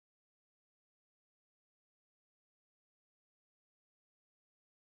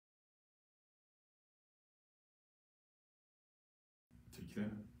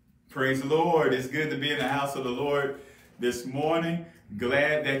Praise the Lord. It's good to be in the house of the Lord this morning.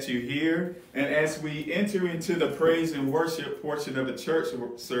 Glad that you're here. And as we enter into the praise and worship portion of the church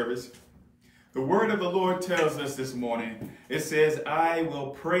service, the word of the Lord tells us this morning, it says, I will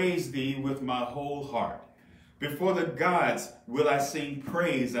praise thee with my whole heart. Before the gods will I sing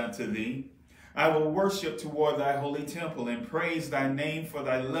praise unto thee. I will worship toward thy holy temple and praise thy name for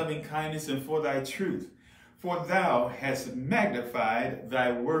thy loving kindness and for thy truth. For thou hast magnified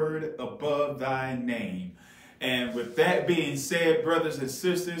thy word above thy name. And with that being said, brothers and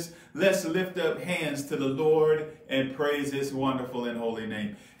sisters, let's lift up hands to the Lord and praise his wonderful and holy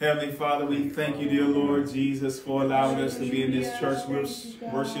name. Heavenly Father, we thank you, dear Lord Jesus, for allowing us to be in this church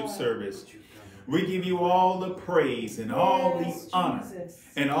worship service. We give you all the praise and all the honor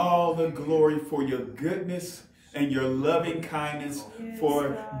and all the glory for your goodness and your loving kindness.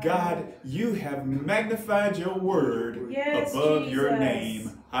 For God, you have magnified your word above your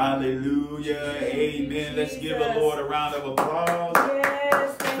name. Hallelujah. Amen. Let's give the Lord a round of applause.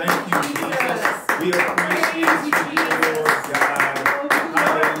 Thank you, Jesus. We appreciate you, Lord God.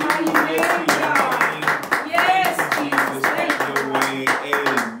 Hallelujah. Yes, Jesus. Have your way.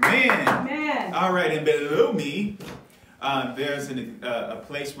 Amen. All right, and below me, there's a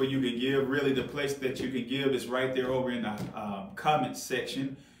place where you can give. Really, the place that you can give is right there over in the comments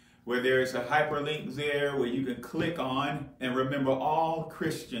section, where there's a hyperlink there where you can click on. And remember, all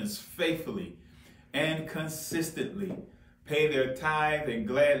Christians faithfully and consistently pay their tithe and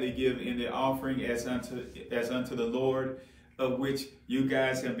gladly give in the offering as unto the Lord, of which you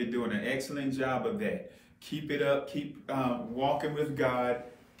guys have been doing an excellent job of that. Keep it up. Keep walking with God.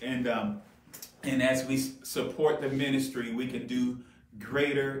 And as we support the ministry, we can do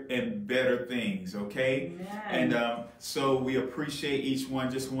greater and better things, okay? Amen. And so we appreciate each one.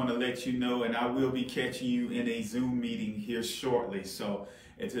 Just want to let you know, and I will be catching you in a Zoom meeting here shortly. So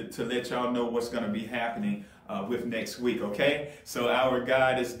to let y'all know what's going to be happening with next week, okay? So our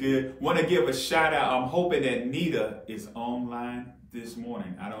God is good. Want to give a shout out. I'm hoping that Nita is online this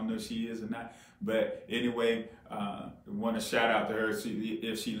morning. I don't know if she is or not. But anyway, want to shout out to her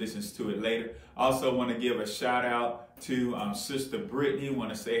if she listens to it later. Also want to give a shout out to Sister Brittany. Want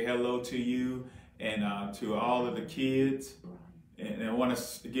to say hello to you and to all of the kids. And I want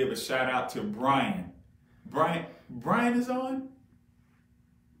to give a shout out to Brian. Brian is on?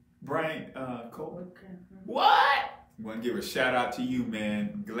 Brian Cole? Okay. What? Want to give a shout out to you,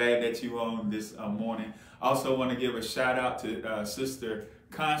 man. Glad that you're on this morning. Also want to give a shout out to Sister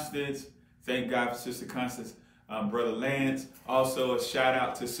Constance. Thank God for Sister Constance, Brother Lance. Also a shout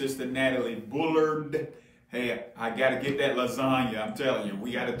out to Sister Natalie Bullard. Hey, I got to get that lasagna. I'm telling you,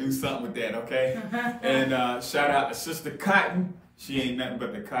 we got to do something with that, okay? And shout out to Sister Cotton. She ain't nothing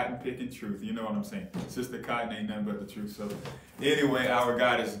but the cotton picking truth. You know what I'm saying? Sister Cotton ain't nothing but the truth. So anyway, our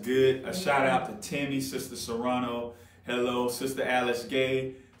God is good. A shout out to Timmy, Sister Serrano. Hello, Sister Alice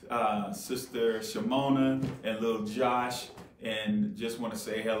Gay, Sister Shimona, and little Josh. And just want to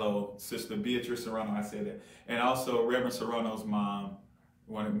say hello, Sister Beatrice Serrano, I said that. And also Reverend Serrano's mom,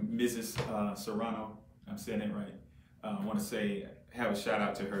 Mrs. Serrano, I'm saying it right. I want to say, have a shout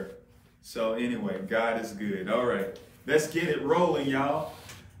out to her. So anyway, God is good. All right, let's get it rolling, y'all.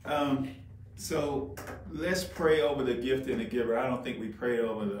 So let's pray over the gift and the giver. I don't think we prayed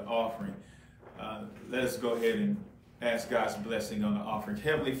over the offering. Let's go ahead and ask God's blessing on the offering.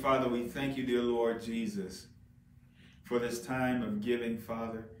 Heavenly Father, we thank you, dear Lord Jesus, for this time of giving,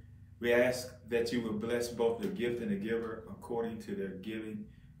 Father. We ask that you would bless both the gift and the giver according to their giving,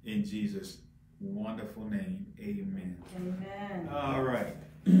 in Jesus' wonderful name. Amen. Amen. All right.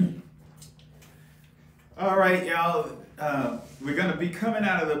 All right, y'all. We're going to be coming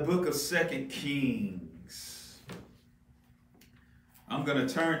out of the book of 2 Kings. I'm going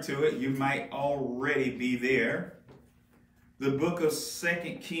to turn to it. You might already be there. The book of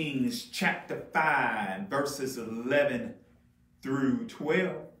 2 Kings, chapter 5, verses 11 through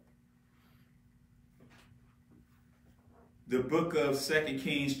 12. The book of 2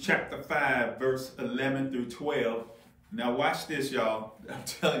 Kings, chapter 5, verse 11 through 12. Now watch this, y'all. I'm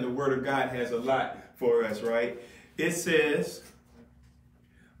telling you, the word of God has a lot for us, right? It says,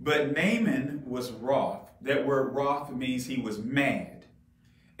 but Naaman was wroth. That word wroth means he was mad.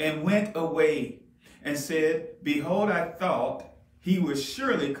 And went away and said, behold, I thought he would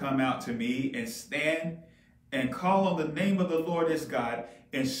surely come out to me and stand and call on the name of the Lord his God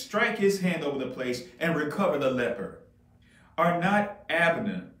and strike his hand over the place and recover the leper. Are not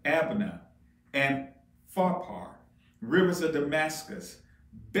Abana and Pharpar, rivers of Damascus,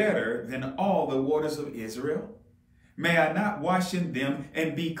 better than all the waters of Israel? May I not wash in them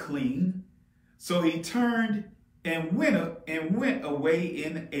and be clean? So he turned and went away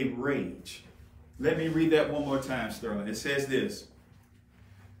in a rage. Let me read that one more time, Sterling. It says this.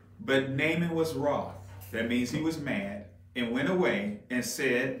 But Naaman was wroth. That means he was mad, and went away and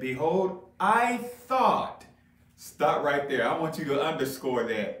said, behold, I thought. Stop right there. I want you to underscore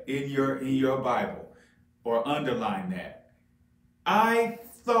that in your Bible, or underline that. I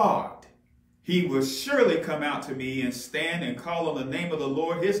thought he would surely come out to me and stand and call on the name of the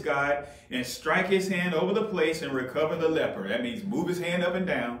Lord his God and strike his hand over the place and recover the leper. That means move his hand up and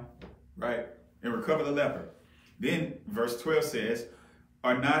down, right? And recover the leper. Then verse 12 says,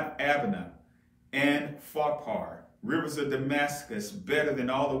 are not Abana and Pharpar, rivers of Damascus, better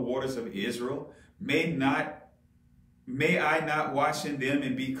than all the waters of Israel? May I not wash in them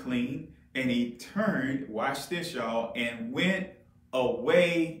and be clean? And he turned, watch this, y'all, and went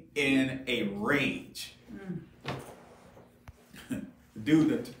away in a rage.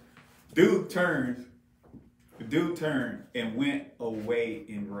 Dude turned and went away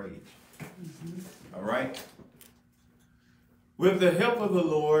in rage. All right? With the help of the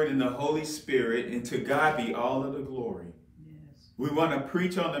Lord and the Holy Spirit, and to God be all of the glory. Yes. We want to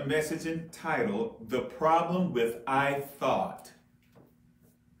preach on the message entitled, The Problem with I Thought,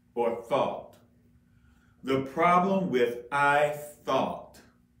 or Thought. The problem with I thought.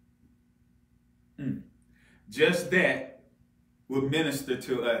 Just that will minister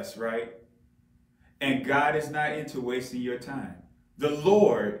to us, right? And God is not into wasting your time. The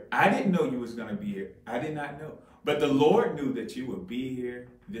Lord, I didn't know you was going to be here. I did not know. But the Lord knew that you would be here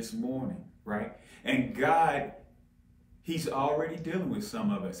this morning, right? And God, he's already dealing with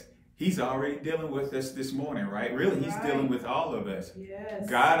some of us. He's already dealing with us this morning, right? Really, he's dealing with all of us. Yes.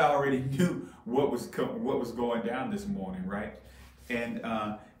 God already knew what was going down this morning, right?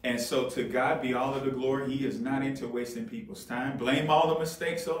 And so to God be all of the glory. He is not into wasting people's time. Blame all the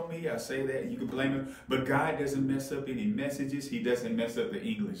mistakes on me. I say that. You can blame him. But God doesn't mess up any messages. He doesn't mess up the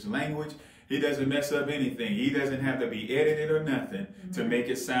English language. He doesn't mess up anything. He doesn't have to be edited or nothing to make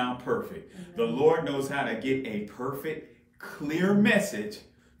it sound perfect. The Lord knows how to get a perfect, clear message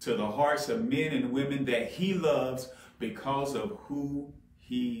to the hearts of men and women that he loves because of who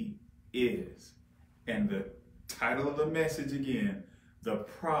he is. And the title of the message again, The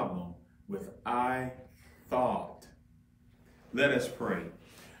Problem with I Thought. Let us pray.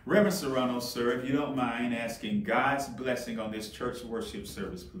 Reverend Serrano, sir, if you don't mind asking God's blessing on this church worship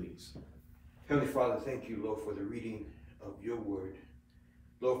service, please. Heavenly Father, thank you, Lord, for the reading of your word.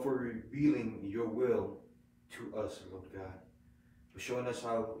 Lord, for revealing your will to us, Lord God. For showing us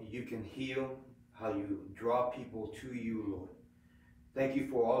how you can heal, how you draw people to you, Lord. Thank you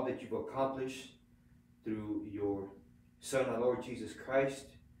for all that you've accomplished through your Son, our Lord Jesus Christ.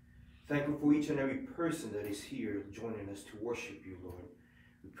 Thank you for each and every person that is here joining us to worship you, Lord.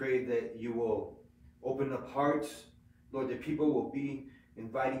 We pray that you will open up hearts, Lord, that people will be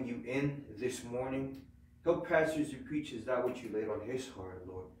inviting you in this morning. Help pastors and preachers that which you laid on his heart,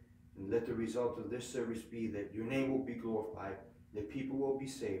 Lord. And let the result of this service be that your name will be glorified, that people will be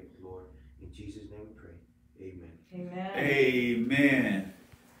saved, Lord. In Jesus' name we pray. Amen. Amen. Amen.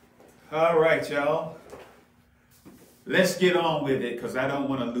 All right, y'all. Let's get on with it because I don't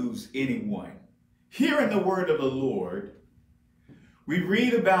want to lose anyone. Here in the word of the Lord, we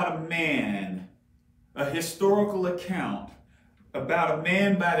read about a man, a historical account about a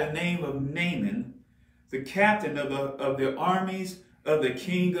man by the name of Naaman, the captain of the armies of the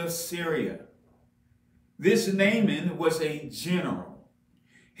king of Syria. This Naaman was a general.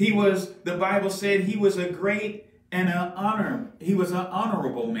 The Bible said he was a great and he was an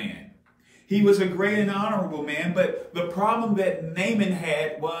honorable man. He was a great and honorable man, but the problem that Naaman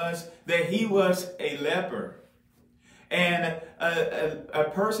had was that he was a leper. And a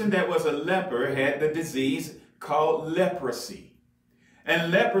person that was a leper had the disease called leprosy.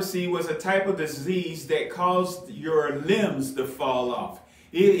 And leprosy was a type of disease that caused your limbs to fall off.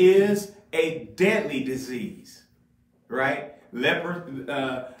 It is a deadly disease, right?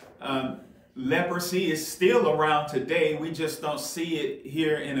 Leprosy is still around today. We just don't see it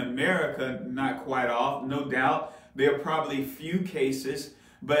here in America, not quite often, no doubt. There are probably few cases,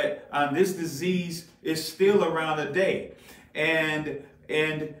 but this disease is still around today. And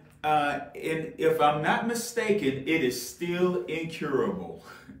if I'm not mistaken, it is still incurable.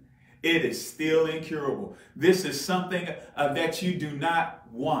 It is still incurable. This is something that you do not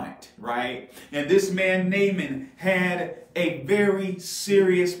want, right? And this man Naaman had a very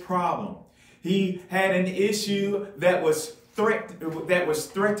serious problem. He had an issue that was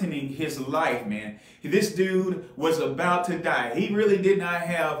threatening his life, man. This dude was about to die. He really did not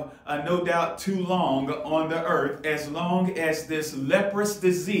have, no doubt, too long on the earth as long as this leprous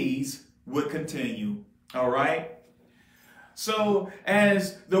disease would continue, all right? So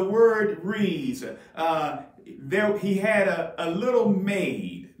as the word reads, he had a little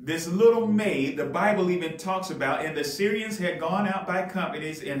maid. This little maid, the Bible even talks about, and the Syrians had gone out by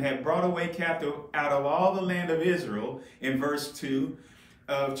companies and had brought away captive out of all the land of Israel, in verse 2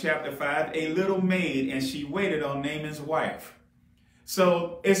 of chapter 5, a little maid, and she waited on Naaman's wife.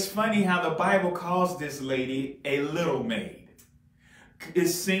 So it's funny how the Bible calls this lady a little maid. It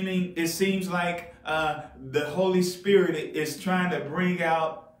seems like the Holy Spirit is trying to bring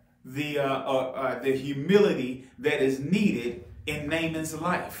out the humility that is needed in Naaman's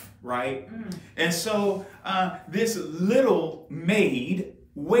life, right? And so this little maid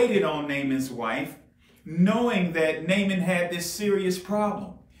waited on Naaman's wife, knowing that Naaman had this serious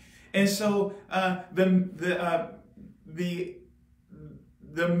problem. And so the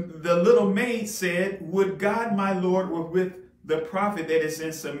little maid said, "Would God my Lord were with the prophet that is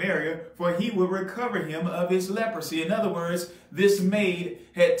in Samaria, for he will recover him of his leprosy." In other words, this maid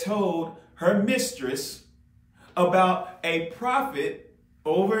had told her mistress about a prophet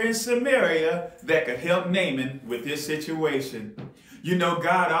over in Samaria that could help Naaman with his situation. You know,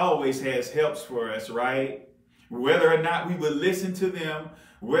 God always has helps for us, right? Whether or not we would listen to them,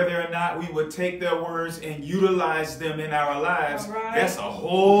 whether or not we would take their words and utilize them in our lives, that's a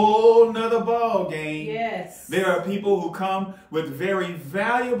whole nother ball game. Yes. There are people who come with very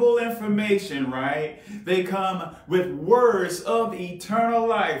valuable information, right? They come with words of eternal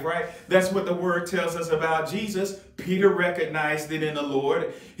life, right? That's what the word tells us about Jesus. Peter recognized it in the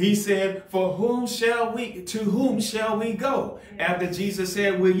Lord. He said, to whom shall we go? Yes. After Jesus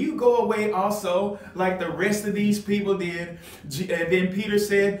said, will you go away also like the rest of these people did? And then Peter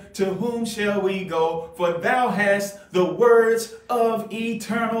said, to whom shall we go? For thou hast the words of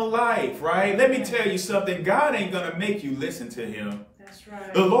eternal life, right? Let me tell you something. God ain't going to make you listen to him. That's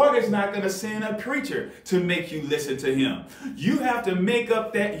right. The Lord is not going to send a preacher to make you listen to him. You have to make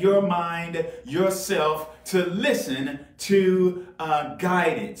up your mind yourself to listen to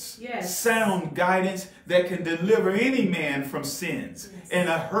guidance, yes. Sound guidance that can deliver any man from sins, yes. And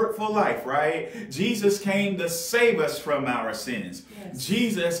a hurtful life, right? Jesus came to save us from our sins. Yes.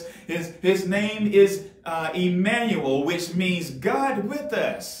 Jesus, his name is Emmanuel, which means God with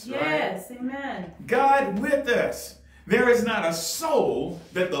us. Yes, right? Amen. God with us. There is not a soul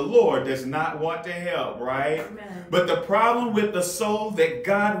that the Lord does not want to help, right? Amen. But the problem with the soul that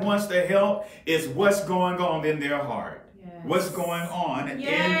God wants to help is what's going on in their heart. Yes. What's going on in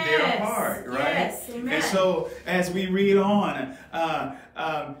their heart, right? Yes. Amen. And so as we read on,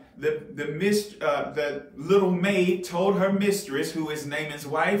 the little maid told her mistress, who is Naaman's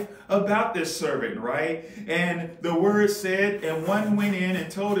wife, about this servant, right? And the word said, and one went in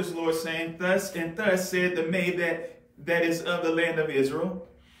and told his Lord, saying, thus and thus said the maid that is of the land of Israel.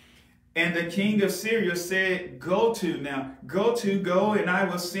 And the king of Syria said, go, and I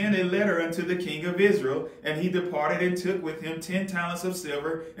will send a letter unto the king of Israel. And he departed and took with him 10 talents of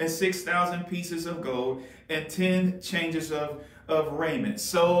silver and 6,000 pieces of gold and 10 changes of raiment.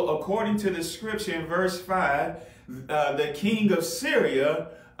 So according to the scripture in verse 5, the king of Syria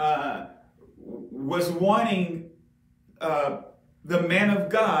was wanting the man of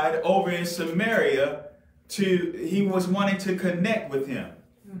God over in Samaria he was wanting to connect with him.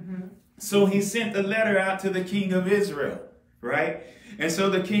 Mm-hmm. So he sent the letter out to the king of Israel, right? And so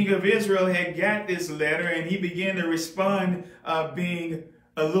the king of Israel had got this letter, and he began to respond being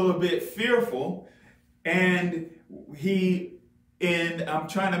a little bit fearful. And I'm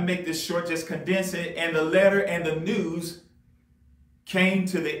trying to make this short, just condense it. And the letter and the news came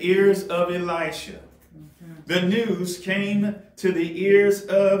to the ears of Elisha. Mm-hmm. The news came to the ears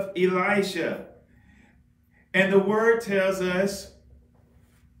of Elisha. And the word tells us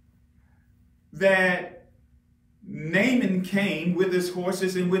that Naaman came with his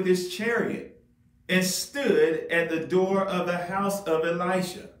horses and with his chariot and stood at the door of the house of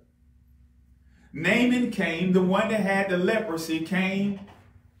Elisha. Naaman came, the one that had the leprosy, came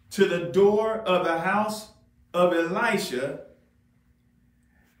to the door of the house of Elisha,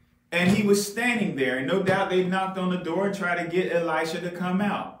 and he was standing there. And no doubt they knocked on the door and tried to get Elisha to come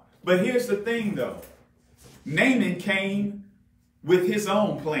out. But here's the thing, though. Naaman came with his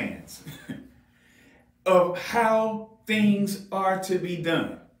own plans of how things are to be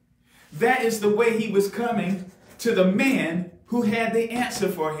done. That is the way he was coming to the man who had the answer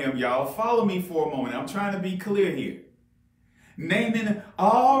for him, y'all. Follow me for a moment. I'm trying to be clear here. Naaman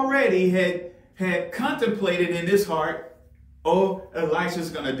already had contemplated in his heart, oh, Elisha's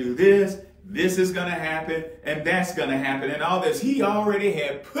going to do this, this is going to happen, and that's going to happen, and all this. He already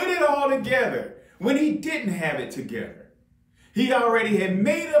had put it all together. When he didn't have it together, he already had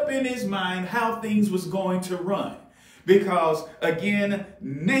made up in his mind how things was going to run. Because, again,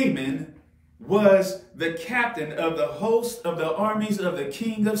 Naaman was the captain of the host of the armies of the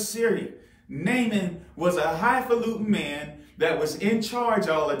king of Syria. Naaman was a highfalutin man that was in charge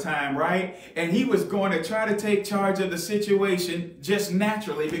all the time, right? And he was going to try to take charge of the situation just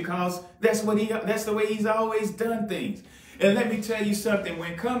naturally because that's the way he's always done things. And let me tell you something,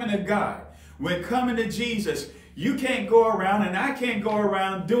 when coming to God, when coming to Jesus, you can't go around and I can't go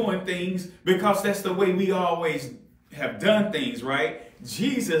around doing things because that's the way we always have done things, right?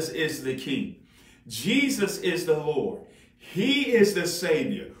 Jesus is the King. Jesus is the Lord. He is the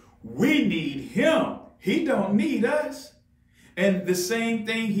Savior. We need him. He don't need us. And the same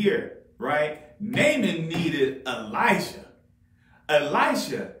thing here, right? Naaman needed Elijah.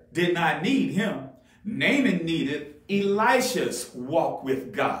 Elisha did not need him. Naaman needed Elisha's walk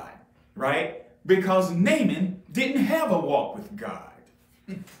with God, right? Because Naaman didn't have a walk with God.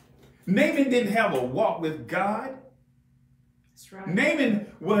 Naaman didn't have a walk with God. That's right. Naaman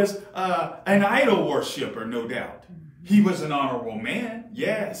was an idol worshiper, no doubt. He was an honorable man,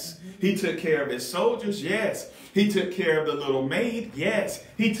 yes. He took care of his soldiers, yes. He took care of the little maid, yes.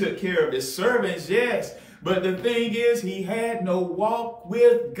 He took care of his servants, yes. But the thing is, he had no walk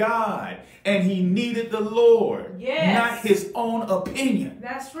with God. And he needed the Lord, yes, not his own opinion.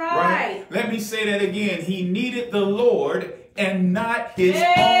 That's right. Let me say that again. He needed the Lord and not his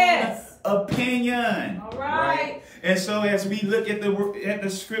yes, own opinion. All right. And so as we look at the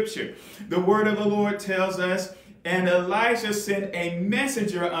scripture, the word of the Lord tells us, and Elisha sent a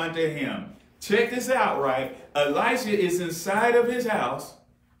messenger unto him. Check this out, right? Elisha is inside of his house.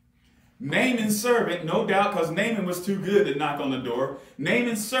 Naaman's servant, no doubt, because Naaman was too good to knock on the door.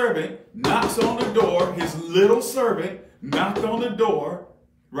 Naaman's servant knocks on the door. His little servant knocked on the door,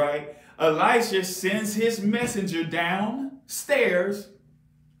 right? Elisha sends his messenger downstairs,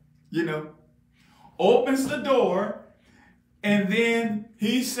 opens the door, and then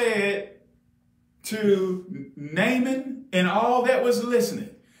he said to Naaman and all that was listening,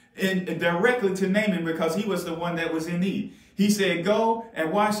 and directly to Naaman because he was the one that was in need. He said, go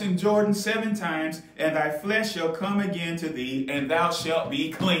and wash in Jordan 7 times, and thy flesh shall come again to thee, and thou shalt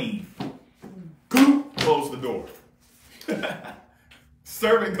be clean. Close the door.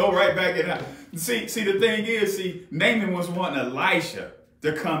 Servant go right back in. See, the thing is, Naaman was wanting Elisha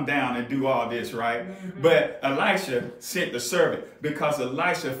to come down and do all this, right? Mm-hmm. But Elisha sent the servant because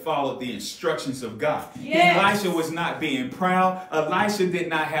Elisha followed the instructions of God. Yes. Elisha was not being proud. Elisha did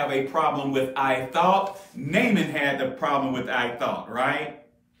not have a problem with I thought. Naaman had the problem with I thought, right?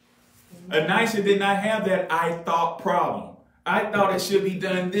 Mm-hmm. Elisha did not have that I thought problem. I thought it should be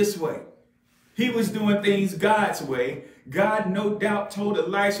done this way. He was doing things God's way. God no doubt told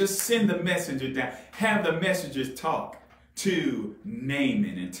Elisha, send the messenger down. Have the messengers talk to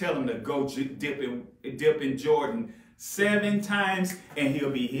Naaman and tell him to go dip in Jordan 7 times and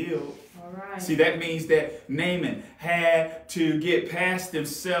he'll be healed. All right. See, that means that Naaman had to get past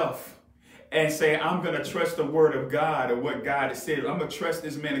himself and say, I'm going to trust the word of God or what God has said. I'm going to trust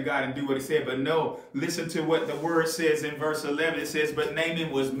this man of God and do what he said. But no, listen to what the word says in verse 11. It says, but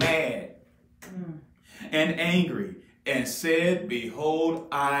Naaman was mad and angry and said, behold,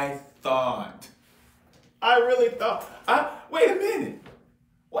 I thought. I really thought, wait a minute.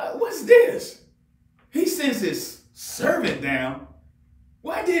 What's this? He sends his servant down.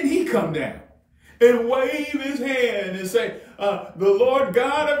 Why didn't he come down and wave his hand and say, the Lord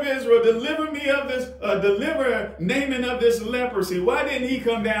God of Israel, deliver me of this, deliver Naaman of this leprosy. Why didn't he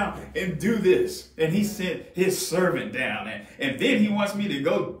come down and do this? And he sent his servant down. And then he wants me to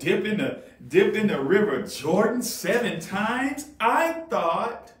go dip in the river Jordan 7 times. I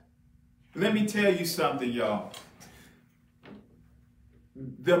thought, let me tell you something, y'all.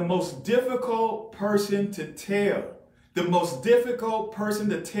 The most difficult person to tell, the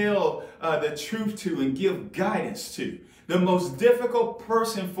truth to and give guidance to, the most difficult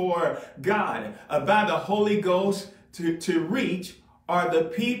person for God by the Holy Ghost to reach are the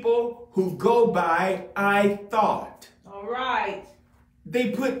people who go by I thought. All right. They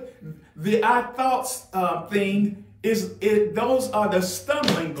put the I thoughts thing, those are the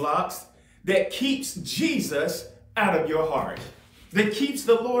stumbling blocks that keeps Jesus out of your heart, that keeps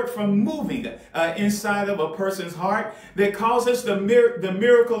the Lord from moving inside of a person's heart, that causes the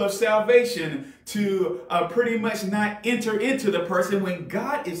miracle of salvation to pretty much not enter into the person when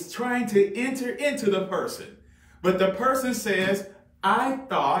God is trying to enter into the person. But the person says, I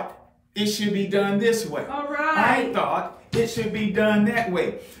thought it should be done this way. All right. I thought it should be done that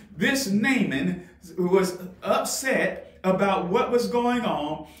way. This Naaman was upset about what was going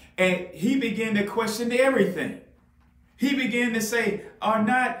on, and he began to question everything. He began to say, are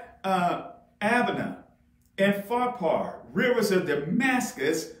not Abner and Pharpar, rivers of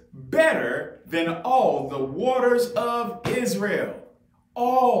Damascus, better than all the waters of Israel.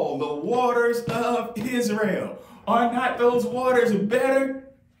 All the waters of Israel. Are not those waters better?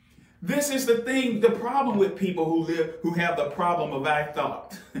 This is the thing, the problem with people who have the problem of I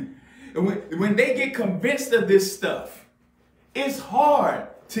thought. When they get convinced of this stuff, it's hard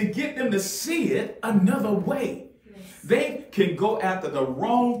to get them to see it another way. They can go after the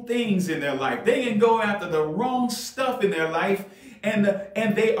wrong things in their life. They can go after the wrong stuff in their life, and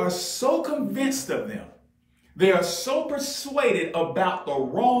they are so convinced of them. They are so persuaded about the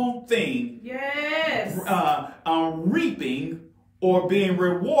wrong thing, Yes. Reaping or being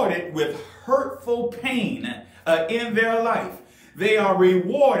rewarded with hurtful pain in their life. They are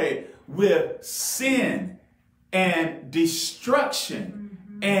rewarded with sin and destruction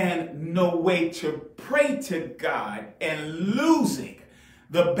and no way to pray to God, and losing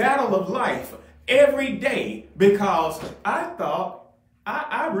the battle of life every day because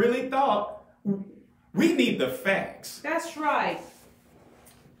I really thought we need the facts. That's right.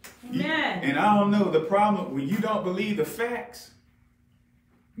 Amen. And I don't know, the problem when you don't believe the facts,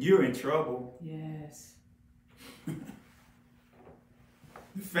 you're in trouble. Yes. The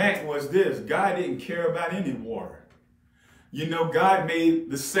fact was this: God didn't care about any water. You know, God made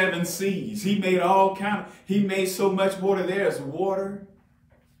the 7 seas. He made He made so much water. There's water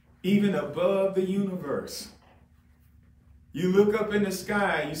even above the universe. You look up in the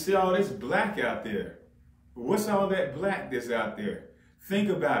sky, you see all this black out there. What's all that black that's out there? Think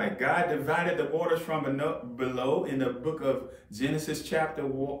about it. God divided the waters from below in the book of Genesis chapter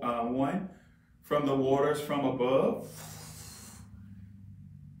 1 from the waters from above.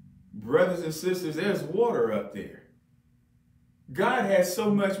 Brothers and sisters, there's water up there. God has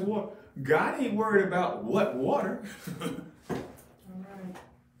so much water. God ain't worried about what water. All right.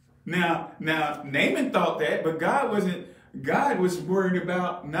 Now, Naaman thought that, but God wasn't. God was worried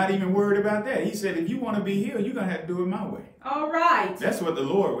about, not even worried about that. He said, if you want to be healed, you're going to have to do it my way. All right. That's what the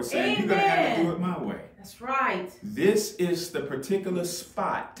Lord was saying. Amen. You're going to have to do it my way. That's right. This is the particular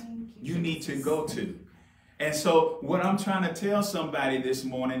spot you need to go to. And so what I'm trying to tell somebody this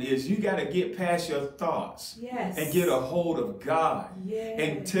morning is you got to get past your thoughts. Yes. And get a hold of God. Yes.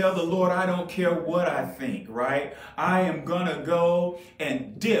 And tell the Lord, I don't care what I think, right? I am going to go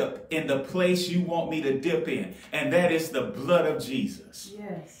and dip in the place you want me to dip in. And that is the blood of Jesus.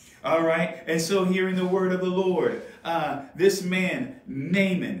 Yes. All right. And so hearing the word of the Lord, this man,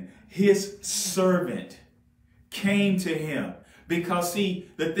 Naaman, his servant, came to him. Because, see,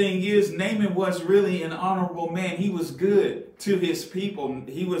 the thing is, Naaman was really an honorable man. He was good to his people.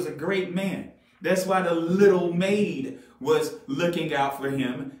 He was a great man. That's why the little maid was looking out for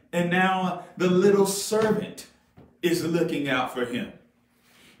him. And now the little servant is looking out for him.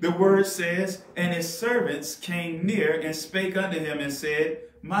 The word says, and his servants came near and spake unto him and said,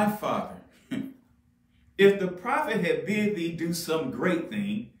 my father, if the prophet had bid thee do some great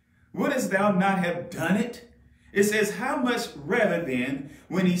thing, wouldest thou not have done it? It says, how much rather then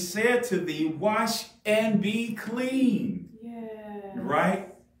when he said to thee, wash and be clean? Yes.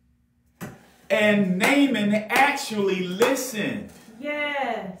 Right? And Naaman actually listened.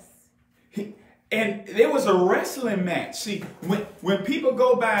 Yes. And there was a wrestling match. See, when people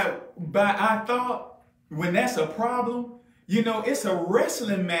go by I thought, when that's a problem, you know, it's a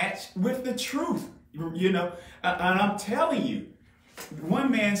wrestling match with the truth. You know, and I'm telling you,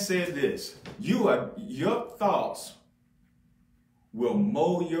 one man said this, your thoughts will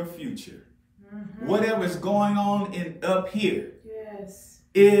mold your future. Mm-hmm. Whatever's going on up here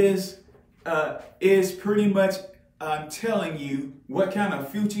is pretty much telling you what kind of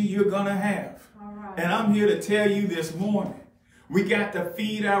future you're going to have. All right. And I'm here to tell you this morning, we got to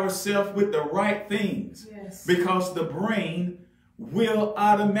feed ourselves with the right things. Yes. Because the brain will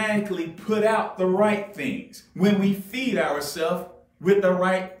automatically put out the right things when we feed ourselves with the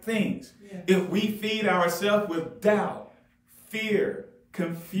right things. Yes. If we feed ourselves with doubt, fear,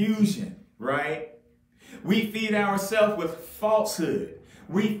 confusion, right? We feed ourselves with falsehood.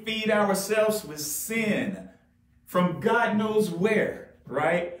 We feed ourselves with sin from God knows where,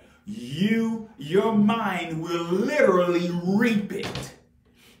 right? Your mind will literally reap it.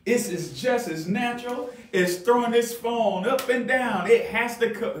 This is just as natural as throwing this phone up and down. It has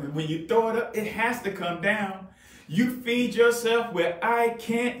to come, when you throw it up, it has to come down. You feed yourself with I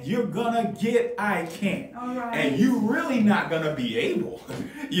can't, you're gonna get I can't. All right. And you really not gonna be able.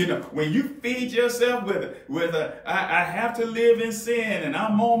 You know, when you feed yourself with I have to live in sin and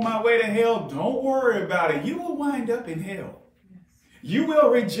I'm on my way to hell, don't worry about it. You will wind up in hell. Yes. You will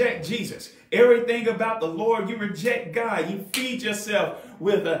reject Jesus. Everything about the Lord, you reject God. You feed yourself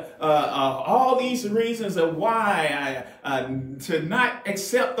with all these reasons of why to not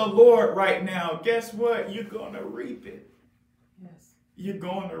accept the Lord right now. Guess what? You're going to reap it. Yes. You're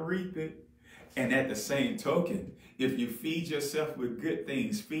going to reap it. And at the same token, if you feed yourself with good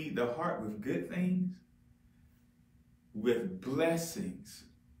things, feed the heart with good things, with blessings,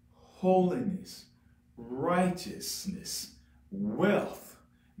 holiness, righteousness, wealth,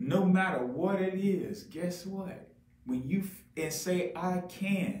 no matter what it is, guess what? When you say, I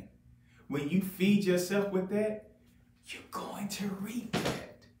can, when you feed yourself with that, you're going to reap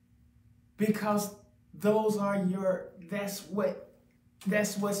that. Because those are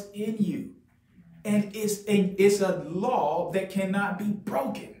that's what's in you. And it's a law that cannot be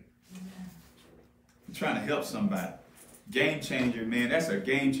broken. I'm trying to help somebody. Game changer, man. That's a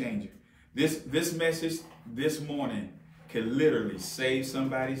game changer. This message this morning can literally save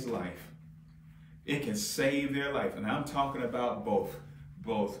somebody's life. It can save their life. And I'm talking about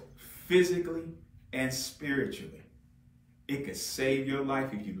both physically and spiritually. It could save your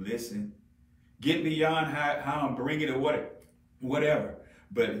life if you listen. Get beyond how I'm bringing it, whatever.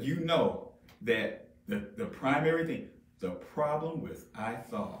 But you know that the primary thing, the problem with I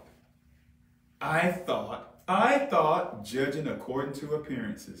thought judging according to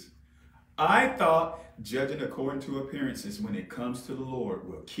appearances. I thought judging according to appearances when it comes to the Lord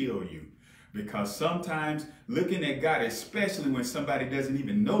will kill you. Because sometimes looking at God, especially when somebody doesn't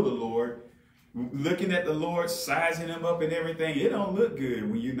even know the Lord, looking at the Lord, sizing him up and everything, it don't look good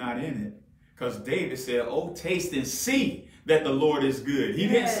when you're not in it. Because David said, oh, taste and see that the Lord is good. He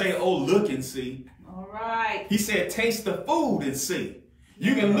didn't say, oh, look and see. All right. He said, taste the food and see.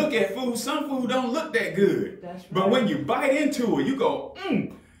 You can look at food. Some food don't look that good. That's right. But when you bite into it, you go,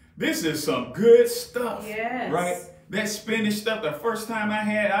 this is some good stuff. Yes. Right? That spinach stuff, the first time I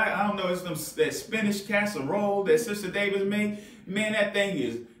had, I don't know, it's that spinach casserole that Sister Davis made. Man, that thing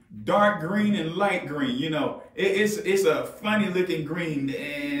is dark green and light green. You know, it's a funny looking green,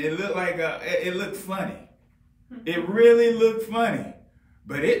 and it looked like it looked funny. It really looked funny,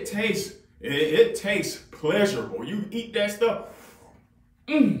 but it tastes pleasurable. You eat that stuff.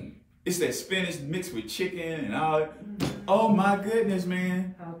 It's that spinach mixed with chicken and all that. Oh my goodness,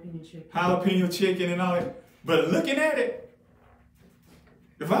 man. Jalapeno chicken and all that. But looking at it,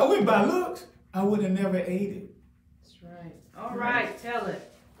 if I went by looks, I would have never ate it. That's right. All right, tell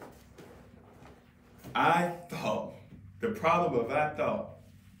it. I thought. The problem of I thought.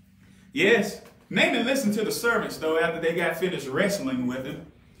 Yes, Naaman listened to the servants, though, after they got finished wrestling with him.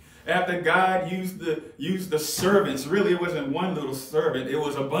 After God used the servants. Really, it wasn't one little servant. It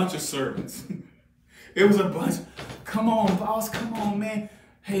was a bunch of servants. It was a bunch. Come on, boss. Come on, man.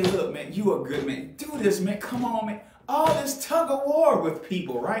 Hey, look, man, you a good man. Do this, man. Come on, man. All this tug of war with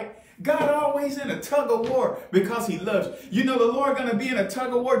people, right? God always in a tug of war because he loves you. You know the Lord going to be in a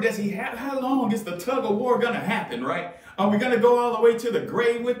tug of war. Does he have? How long is the tug of war going to happen, right? Are we going to go all the way to the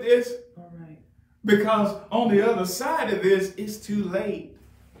grave with this? All right. Because on the other side of this, it's too late,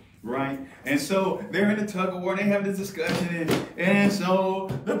 right? And so they're in the tug of war and they have this discussion. And so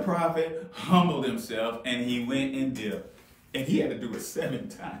the prophet humbled himself and he went and dipped. And he had to do it 7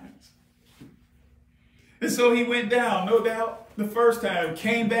 times. And so he went down, no doubt, the first time,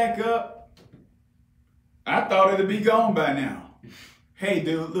 came back up. I thought it'd be gone by now. Hey,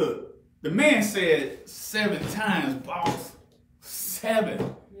 dude, look. The man said 7 times, boss.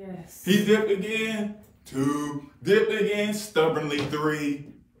 7. Yes. He dipped again, 2. Dipped again, stubbornly 3.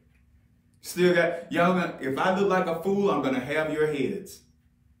 Still got, y'all, if I look like a fool, I'm going to have your heads.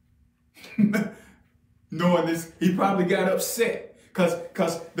 Knowing this, he probably got upset.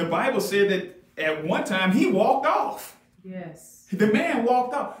 Because the Bible said that at one time he walked off. Yes. The man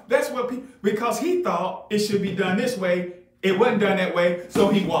walked off. That's what because he thought it should be done this way. It wasn't done that way, so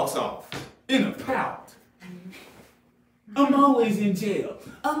he walks off in a pout. I'm always in jail.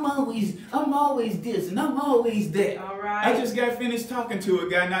 I'm always this and I'm always that. All right. I just got finished talking to a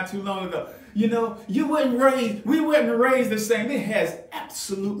guy not too long ago. You know, we wasn't raised the same. It has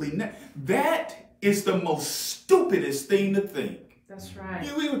absolutely nothing. That is the most stupidest thing to think. That's right.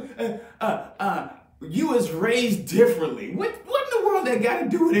 You was raised differently. What in the world that got to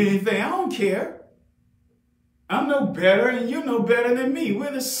do with anything? I don't care. I'm no better and you're no better than me.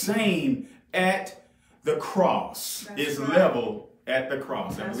 We're the same at the cross. It's level at the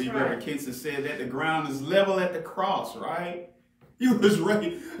cross. I believe Reverend Kinson said that the ground is level at the cross, right? You was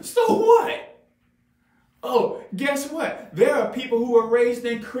raised. So what? Oh, guess what? There are people who are raised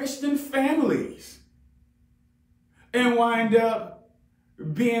in Christian families and wind up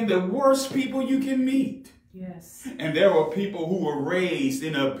being the worst people you can meet. Yes. And there were people who were raised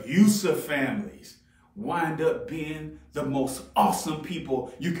in abusive families, wind up being the most awesome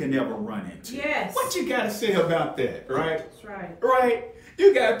people you can ever run into. Yes. What you got to say about that, right? That's right. Right?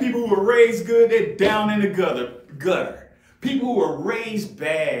 You got people who were raised good, they're down in the gutter. People who were raised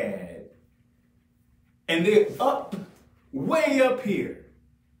bad, and they're up, way up here.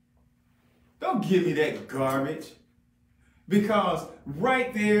 Don't give me that garbage, because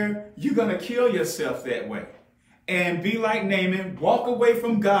right there, you're going to kill yourself that way and be like Naaman, walk away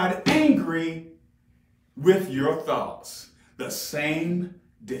from God angry with your thoughts. The same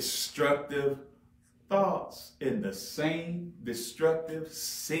destructive thoughts and the same destructive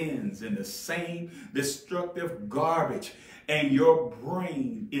sins and the same destructive garbage. And your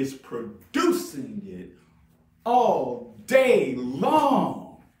brain is producing it all day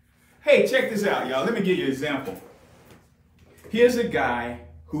long. Hey, check this out, y'all. Let me give you an example. Here's a guy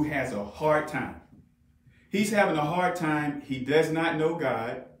who has a hard time. He's having a hard time. He does not know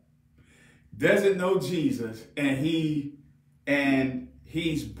God, doesn't know Jesus, and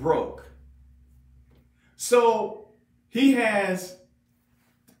he's broke. So he's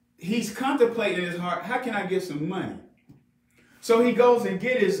contemplating in his heart, how can I get some money? So he goes and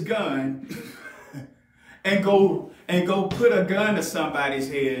get his gun and go put a gun to somebody's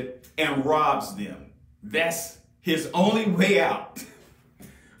head and robs them. That's his only way out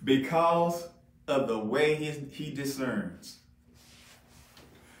because of the way he discerns.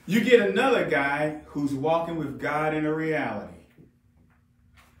 You get another guy who's walking with God in a reality,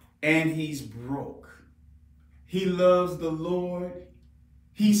 and he's broke. He loves the Lord.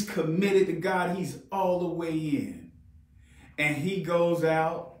 He's committed to God. He's all the way in. And he goes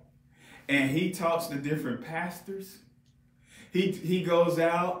out and he talks to different pastors. He goes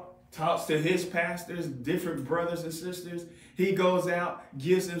out, talks to his pastors, different brothers and sisters. He goes out,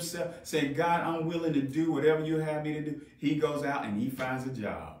 gives himself, saying, God, I'm willing to do whatever you have me to do. He goes out and he finds a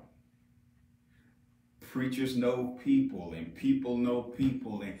job. Preachers know people and people know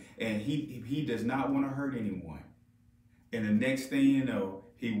people, and he does not want to hurt anyone. And the next thing you know,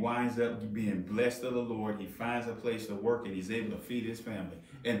 he winds up being blessed of the Lord. He finds a place to work and he's able to feed his family.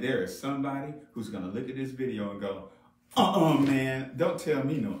 And there is somebody who's going to look at this video and go, man, don't tell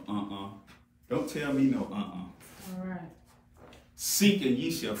me no Don't tell me no All right. Seek and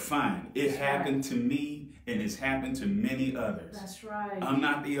ye shall find. It happened to me and it's happened to many others. That's right. I'm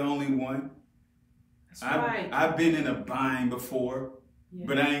not the only one. That's right. I've been in a bind before,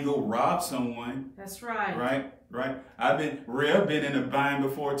 but I ain't go rob someone. That's right. Right. Rev been in a bind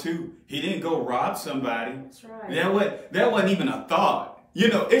before too. He didn't go rob somebody. That's right. That wasn't even a thought. You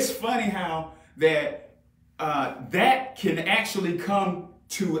know, it's funny how that can actually come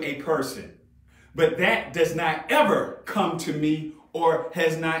to a person, but that does not ever come to me, or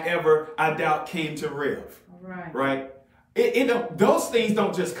has not ever, I doubt, came to Rev. All right. Right. Those things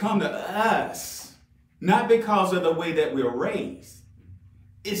don't just come to us, not because of the way that we're raised.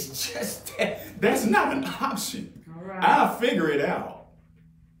 It's just that's not an option. All right. I'll figure it out.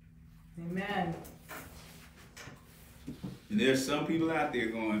 Amen. And there's some people out there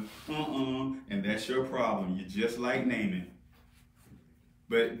going, and that's your problem. You're just like Naaman.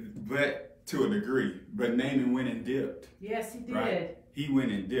 But to a degree. But Naaman went and dipped. Yes, he did. Right? He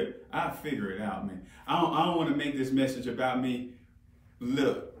went and dipped. I'll figure it out, man. I don't want to make this message about me.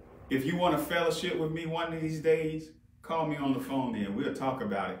 Look, if you want to fellowship with me one of these days, call me on the phone then. We'll talk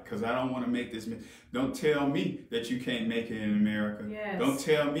about it, because I don't want to make this. Don't tell me that you can't make it in America. Yes. Don't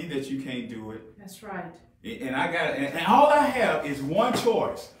tell me that you can't do it. That's right. And all I have is one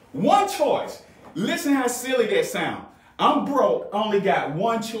choice. One choice. Listen how silly that sounds. I'm broke, only got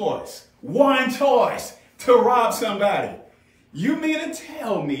one choice. One choice to rob somebody. You mean to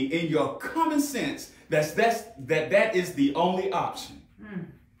tell me in your common sense that is the only option?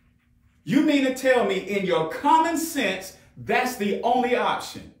 You mean to tell me in your common sense that's the only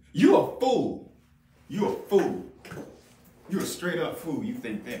option? You a fool. You a fool. You a straight up fool. You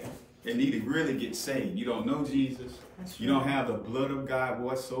think that. They need to really get saved. You don't know Jesus. You don't have the blood of God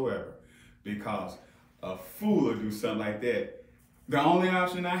whatsoever. Because a fool will do something like that. The only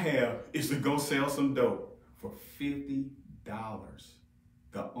option I have is to go sell some dope for $50.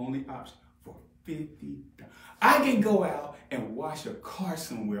 The only option for $50. I can go out and wash a car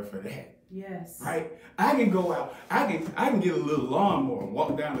somewhere for that. Yes. Right? I can go out. I can get a little lawnmower and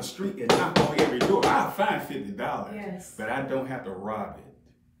walk down the street and knock on every door. I'll find $50. Yes. But I don't have to rob it.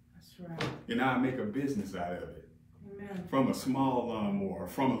 That's right. And I make a business out of it. Amen. From a small lawnmower,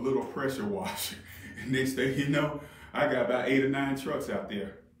 from a little pressure washer. And next thing you know, I got about 8 or 9 trucks out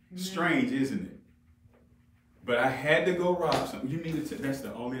there. Amen. Strange, isn't it? But I had to go rob something. You mean that's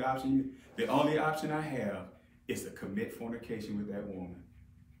the only option? The only option I have is to commit fornication with that woman.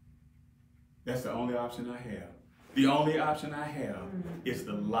 That's the only option I have. The only option I have is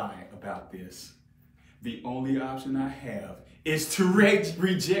to lie about this. The only option I have is to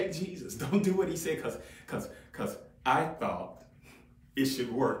reject Jesus. Don't do what he said, because I thought it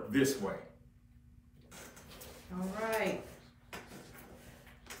should work this way. All right.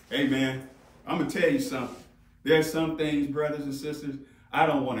 Hey, man, I'm going to tell you something. There's some things, brothers and sisters, I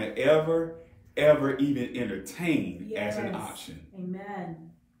don't want to ever even entertain as an option.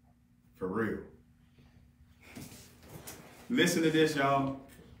 Amen. For real. Listen to this, y'all.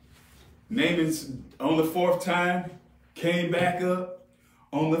 Naaman's on the 4th time, came back up.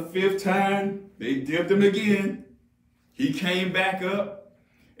 On the 5th time, they dipped him again. He came back up.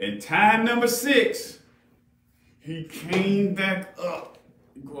 And time number 6, he came back up.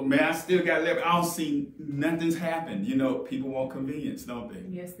 Well, man, I still got left. I don't see nothing's happened. You know, people want convenience, don't they?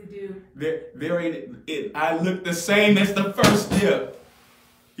 Yes, they do. There ain't it. I look the same as the first dip.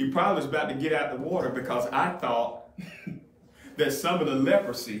 He probably was about to get out the water because I thought that some of the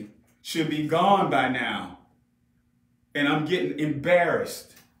leprosy should be gone by now. And I'm getting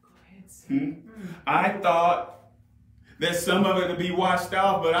embarrassed. Go ahead. I thought that some of it would be washed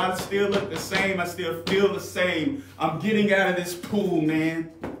off, but I still look the same. I still feel the same. I'm getting out of this pool,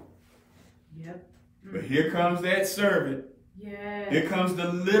 man. Yep. But here comes that servant. Yes. Here comes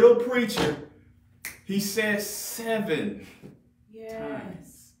the little preacher. He says 7.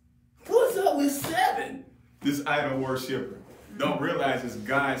 Yes. What's up with 7? This idol worshiper don't realize it's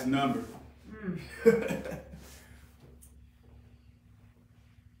God's number.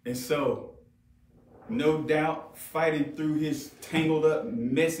 And so, no doubt, fighting through his tangled up,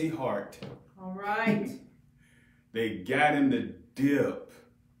 messy heart, All right. they got him to dip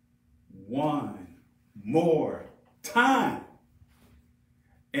one more time.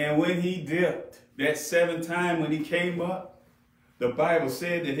 And when he dipped, that 7th time when he came up, the Bible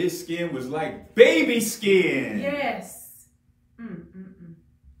said that his skin was like baby skin. Yes.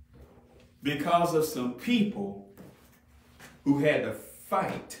 Because of some people who had to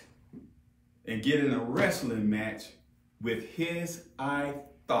fight and get in a wrestling match with his I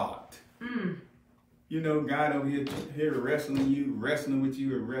thought. You know, God over here wrestling with you,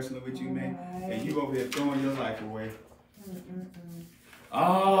 man. Right. And you over here throwing your life away.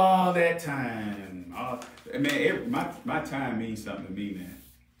 All that time. Man, my time means something to me, man.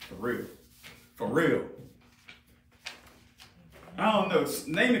 For real. For real. I don't know.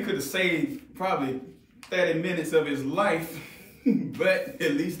 Naaman could have saved probably 30 minutes of his life, but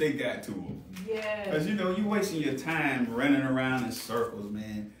at least they got to him. Yes. Because, you know, you wasting your time running around in circles,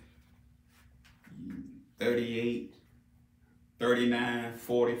 man. 38, 39,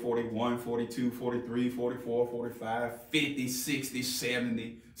 40, 41, 42, 43, 44, 45, 50, 60,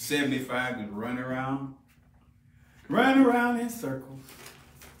 70, 75, just running around. Running around in circles.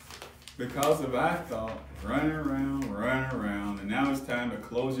 Because of I thought, running around, and now it's time to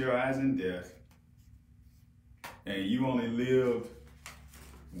close your eyes in death. And you only lived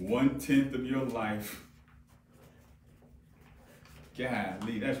 1/10 of your life.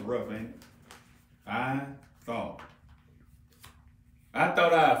 Golly, that's rough, ain't it? I thought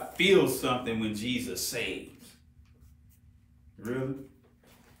I'd feel something when Jesus saves. Really?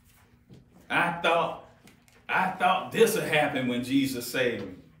 I thought this would happen when Jesus saved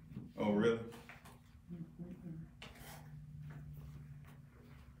me. Oh, really?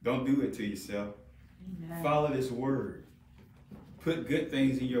 Don't do it to yourself. Amen. Follow this word. Put good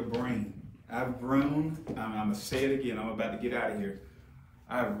things in your brain. I've grown. I'm going to say it again. I'm about to get out of here.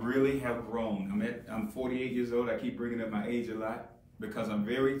 I really have grown. I'm 48 years old. I keep bringing up my age a lot because I'm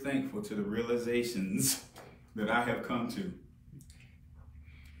very thankful to the realizations that I have come to.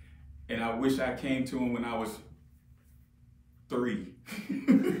 And I wish I came to them when I was 3.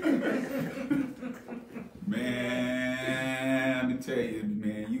 Man, let me tell you,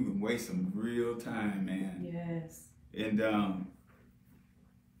 man, you can waste some real time, man. Yes. And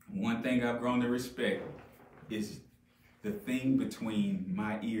one thing I've grown to respect is the thing between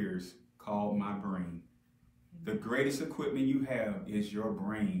my ears called my brain. The greatest equipment you have is your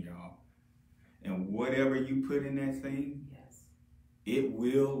brain, y'all. And whatever you put in that thing, Yes. it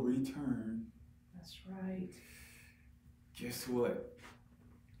will return. That's right. Guess what?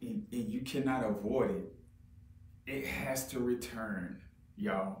 You cannot avoid it. It has to return,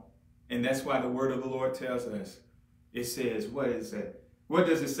 y'all. And that's why the word of the Lord tells us. It says, what is that? What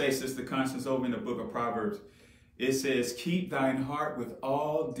does it say, Sister Constance, over in the book of Proverbs? It says, keep thine heart with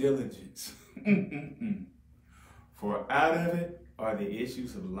all diligence. For out of it are the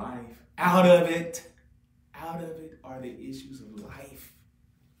issues of life. Out of it are the issues of life.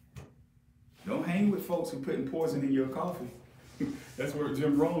 Don't hang with folks who putting poison in your coffee. That's what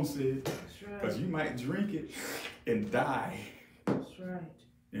Jim Rome said. That's Because right. you might drink it and die. That's right.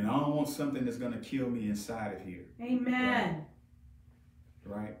 And I don't want something that's going to kill me inside of here. Amen.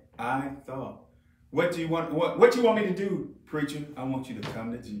 Right? I thought. What do you want? What you want me to do, preacher? I want you to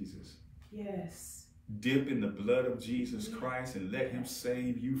come to Jesus. Yes. Dip in the blood of Jesus Christ and let him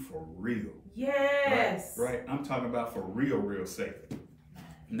save you for real. Yes. Right? I'm talking about for real save.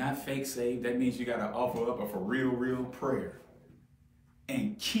 Not fake save. That means you got to offer up a for real prayer.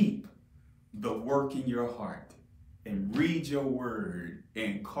 And keep the work in your heart. And read your word.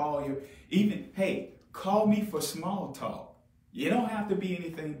 And call your... call me for small talk. You don't have to be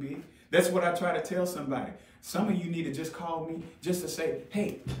anything big. That's what I try to tell somebody. Some of you need to just call me just to say,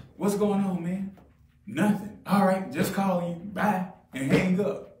 hey, what's going on, man? Nothing. All right, just call you. Bye. And hang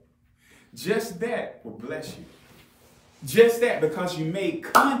up. Just that will bless you. Just that, because you made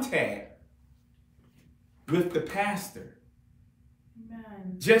contact with the pastor.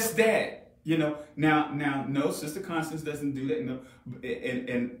 Amen. Just that, Now, no, Sister Constance doesn't do that. No,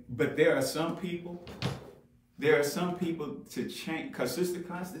 but there are some people. There are some people to change, because Sister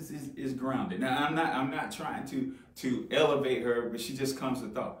Constance is grounded. Now, I'm not trying to elevate her, but she just comes to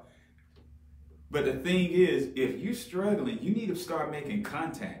thought. But the thing is, if you're struggling, you need to start making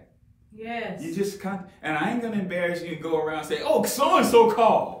contact. Yes. You just and I ain't gonna embarrass you and go around and say, "Oh, so and so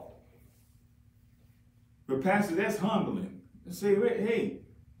called." But Pastor, that's humbling. Say, hey,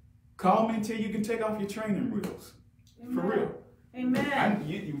 call me until you can take off your training wheels. Amen. For real.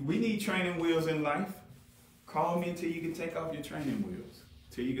 Amen. We need training wheels in life. Call me until you can take off your training wheels.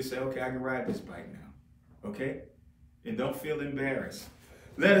 Till you can say, okay, I can ride this bike now. Okay? And don't feel embarrassed.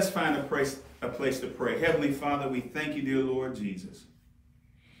 Let us find a place to pray. Heavenly Father, we thank you, dear Lord Jesus,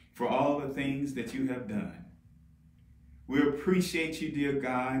 for all the things that you have done. We appreciate you, dear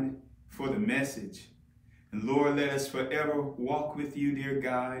God, for the message. And Lord, let us forever walk with you, dear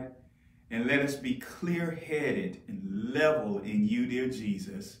God, and let us be clear-headed and level in you, dear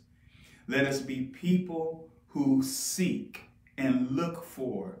Jesus. Let us be people who seek and look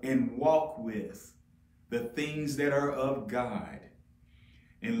for and walk with the things that are of God.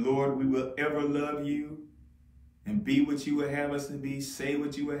 And Lord, we will ever love you and be what you would have us to be, say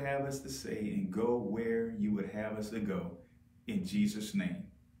what you would have us to say, and go where you would have us to go. In Jesus' name,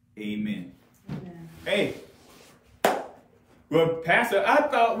 amen. Amen. Hey, well, Pastor, I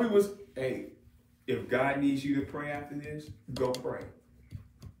thought we was, if God needs you to pray after this, go pray.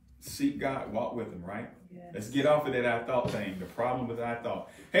 Seek God, walk with him, right? Yes. Let's get off of that I thought thing, the problem with I thought.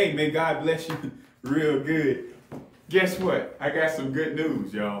 Hey, may God bless you real good. Guess what? I got some good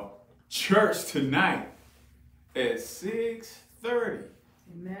news, y'all. Church tonight at 6:30.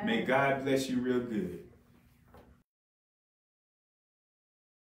 Amen. May God bless you real good.